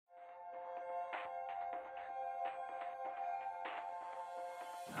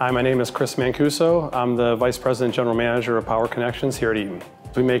Hi, my name is Chris Mancuso. I'm the Vice President General Manager of Power Connections here at Eaton.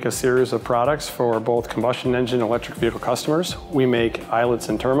 We make a series of products for both combustion engine and electric vehicle customers. We make eyelets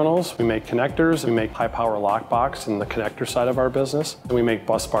and terminals, we make connectors, we make high power lock box in the connector side of our business, and we make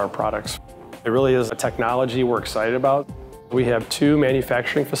Busbar products. It really is a technology we're excited about. We have two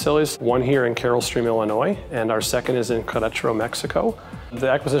manufacturing facilities, one here in Carroll Stream, Illinois, and our second is in Querétaro, Mexico. The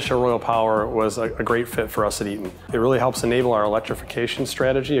acquisition of Royal Power was a great fit for us at Eaton. It really helps enable our electrification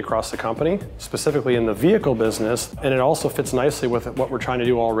strategy across the company, specifically in the vehicle business, and it also fits nicely with what we're trying to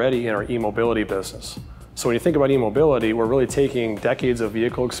do already in our e-mobility business. So when you think about e-mobility, we're really taking decades of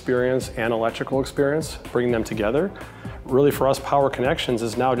vehicle experience and electrical experience, bringing them together. Really for us, Power Connections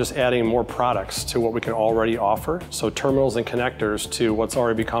is now just adding more products to what we can already offer. So terminals and connectors to what's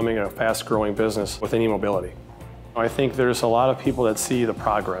already becoming a fast-growing business within e-mobility. I think there's a lot of people that see the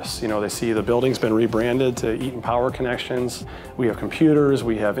progress. You know, they see the building's been rebranded to Eaton Power Connections. We have computers,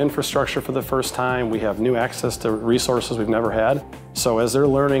 we have infrastructure for the first time, we have new access to resources we've never had. So as they're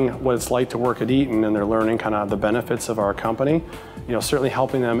learning what it's like to work at Eaton and they're learning kind of the benefits of our company, you know, certainly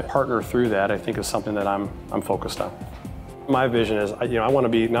helping them partner through that, I think is something that I'm focused on. My vision is, I want to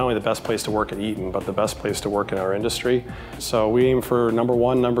be not only the best place to work at Eaton, but the best place to work in our industry. So we aim for number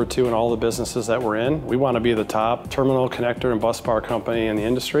one, number two in all the businesses that we're in. We want to be the top terminal, connector, and busbar company in the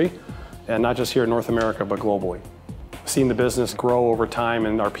industry, and not just here in North America, but globally. Seeing the business grow over time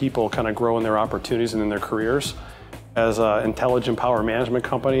and our people kind of grow in their opportunities and in their careers. As an intelligent power management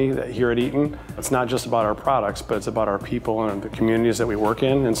company here at Eaton, it's not just about our products, but it's about our people and the communities that we work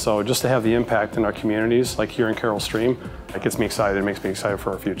in. And so just to have the impact in our communities, like here in Carroll Stream, it gets me excited. It makes me excited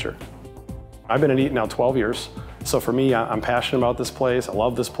for our future. I've been at Eaton now 12 years. So for me, I'm passionate about this place. I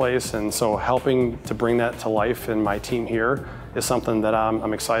love this place. And so helping to bring that to life in my team here is something that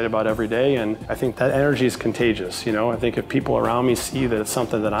I'm excited about every day. And I think that energy is contagious. You know, I think if people around me see that it's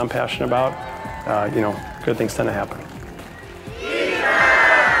something that I'm passionate about, good things tend to happen.